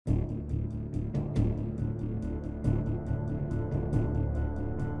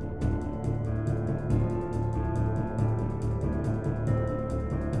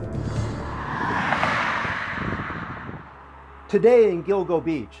Today in Gilgo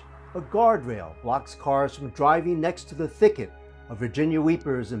Beach, a guardrail blocks cars from driving next to the thicket of Virginia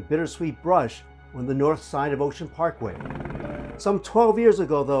weepers and bittersweet brush on the north side of Ocean Parkway. Some 12 years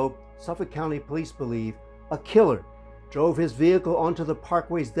ago, though, Suffolk County Police believe a killer drove his vehicle onto the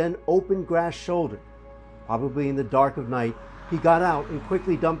parkway's then open grass shoulder. Probably in the dark of night, he got out and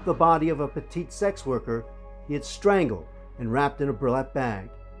quickly dumped the body of a petite sex worker he had strangled and wrapped in a burlap bag.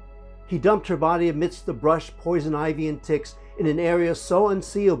 He dumped her body amidst the brush, poison ivy, and ticks in an area so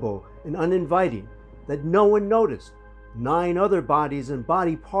unseeable and uninviting that no one noticed 9 other bodies and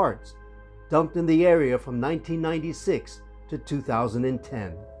body parts dumped in the area from 1996 to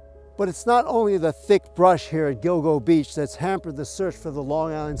 2010. But it's not only the thick brush here at Gilgo Beach that's hampered the search for the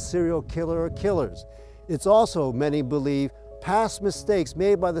Long Island serial killer or killers. It's also, many believe, past mistakes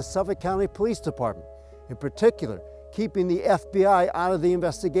made by the Suffolk County Police Department, in particular, keeping the FBI out of the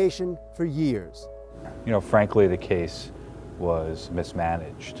investigation for years. You know, frankly, the case was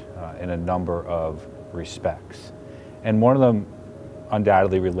mismanaged in a number of respects. And one of them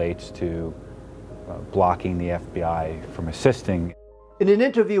undoubtedly relates to blocking the FBI from assisting. In an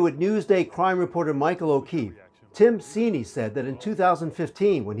interview with Newsday crime reporter Michael O'Keefe, Tim Seeney said that in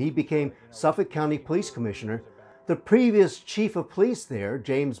 2015, when he became Suffolk County Police Commissioner, the previous chief of police there,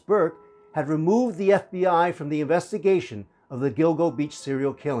 James Burke, had removed the FBI from the investigation of the Gilgo Beach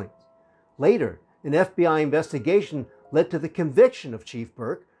serial killings. Later, an FBI investigation led to the conviction of Chief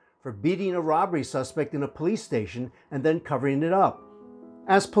Burke for beating a robbery suspect in a police station and then covering it up.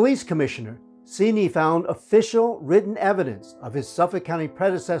 As police commissioner, Seeney found official written evidence of his Suffolk County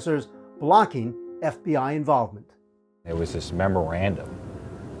predecessors blocking FBI involvement. There was this memorandum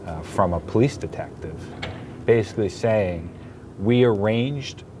from a police detective basically saying, we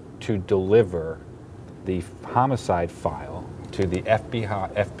arranged to deliver the homicide file to the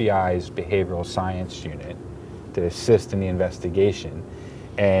FBI's Behavioral Science Unit to assist in the investigation.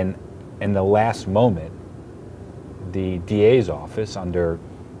 And in the last moment, the DA's office under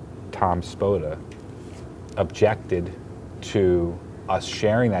Tom Spoda objected to us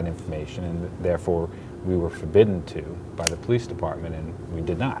sharing that information, and therefore we were forbidden to by the police department, and we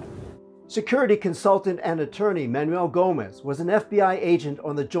did not. Security consultant and attorney Manuel Gomez was an FBI agent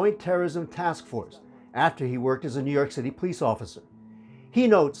on the Joint Terrorism Task Force after he worked as a New York City police officer. He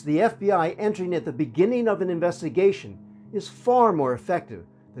notes the FBI entering at the beginning of an investigation is far more effective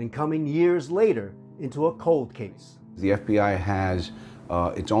than coming years later into a cold case. The FBI has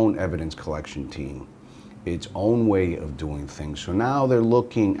its own evidence collection team, its own way of doing things. So now they're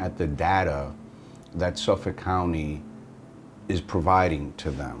looking at the data that Suffolk County is providing to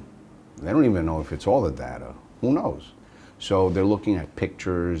them. They don't even know if it's all the data. Who knows? So they're looking at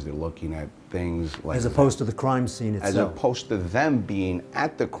pictures, they're looking at things like as opposed to the crime scene itself. As opposed to them being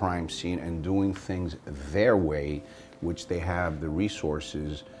at the crime scene and doing things their way, which they have the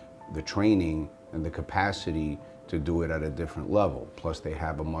resources, the training, and the capacity to do it at a different level. Plus they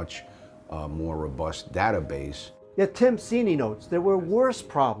have a much more robust database. Yet Tim Seeney notes there were worse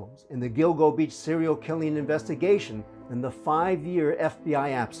problems in the Gilgo Beach serial killing investigation than the 5-year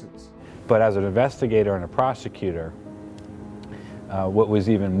FBI absence. But as an investigator and a prosecutor, what was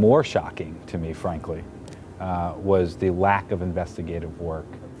even more shocking to me, frankly, was the lack of investigative work.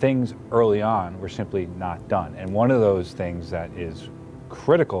 Things early on were simply not done. And one of those things that is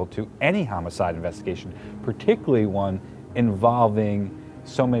critical to any homicide investigation, particularly one involving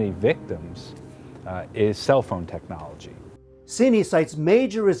so many victims, is cell phone technology. Seeney cites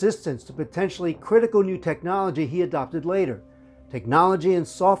major resistance to potentially critical new technology he adopted later. Technology and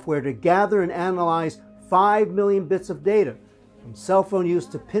software to gather and analyze 5 million bits of data from cell phone use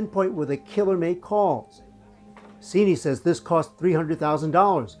to pinpoint where the killer made calls. Seeney says this cost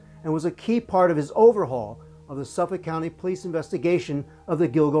 $300,000 and was a key part of his overhaul of the Suffolk County Police investigation of the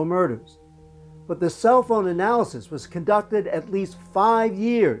Gilgo murders. But the cell phone analysis was conducted at least 5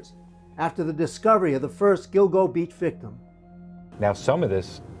 years after the discovery of the first Gilgo Beach victim. Now, some of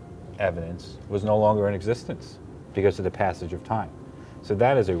this evidence was no longer in existence because of the passage of time. So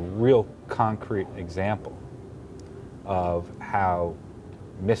that is a real concrete example of how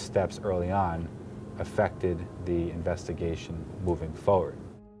missteps early on affected the investigation moving forward.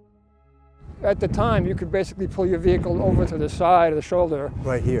 At the time, you could basically pull your vehicle over to the side of the shoulder.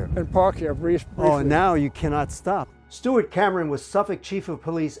 Right here. And park here briefly. Oh, and now you cannot stop. Stuart Cameron was Suffolk Chief of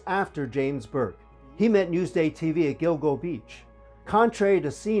Police after James Burke. He met NewsdayTV at Gilgo Beach. Contrary to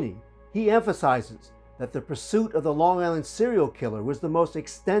Seeney, he emphasizes that the pursuit of the Long Island serial killer was the most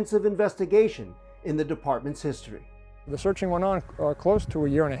extensive investigation in the department's history. The searching went on close to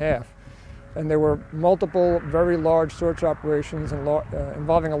 1.5 years, and there were multiple very large search operations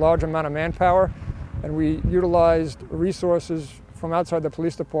involving a large amount of manpower and we utilized resources from outside the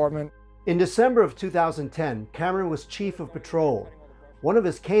police department. In December of 2010, Cameron was chief of patrol. One of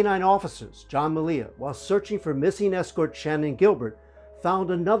his canine officers, John Malia, while searching for missing escort Shannon Gilbert,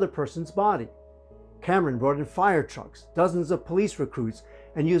 found another person's body. Cameron brought in fire trucks, dozens of police recruits,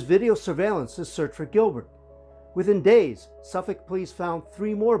 and used video surveillance to search for Gilbert. Within days, Suffolk police found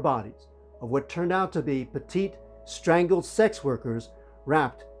 3 more bodies of what turned out to be petite, strangled sex workers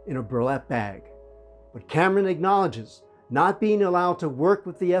wrapped in a burlap bag. But Cameron acknowledges not being allowed to work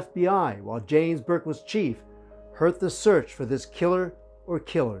with the FBI while James Burke was chief hurt the search for this killer or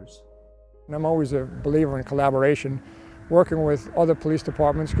killers. And I'm always a believer in collaboration, working with other police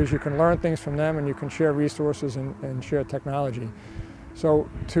departments, because you can learn things from them and you can share resources and share technology. So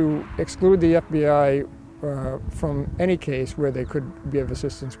to exclude the FBI from any case where they could be of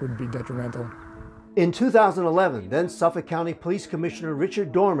assistance would be detrimental. In 2011, then Suffolk County Police Commissioner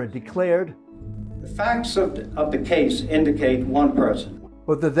Richard Dormer declared, "The facts of the case indicate one person."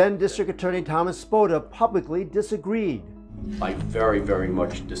 But the then District Attorney Thomas Spoda publicly disagreed. I very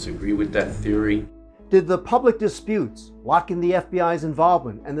much disagree with that theory. Did the public disputes, blocking the FBI's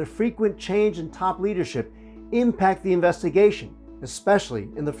involvement, and the frequent change in top leadership impact the investigation, especially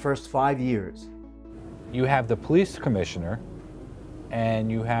in the first 5 years? You have the police commissioner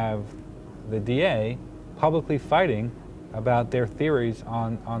and you have the DA publicly fighting about their theories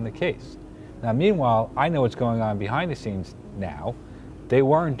on the case. Now, meanwhile, I know what's going on behind the scenes now. They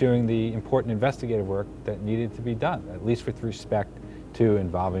weren't doing the important investigative work that needed to be done, at least with respect to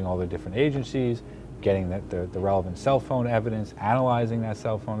involving all the different agencies, getting the relevant cell phone evidence, analyzing that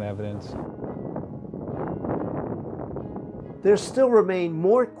cell phone evidence. There still remain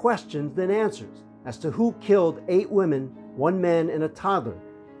more questions than answers as to who killed 8 women, 1 man, and a toddler,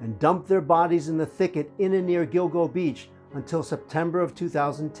 and dumped their bodies in the thicket in and near Gilgo Beach until September of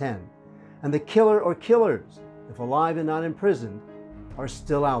 2010. And the killer or killers, if alive and not imprisoned, are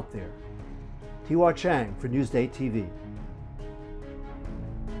still out there. Ti-Hua Chang for NewsdayTV.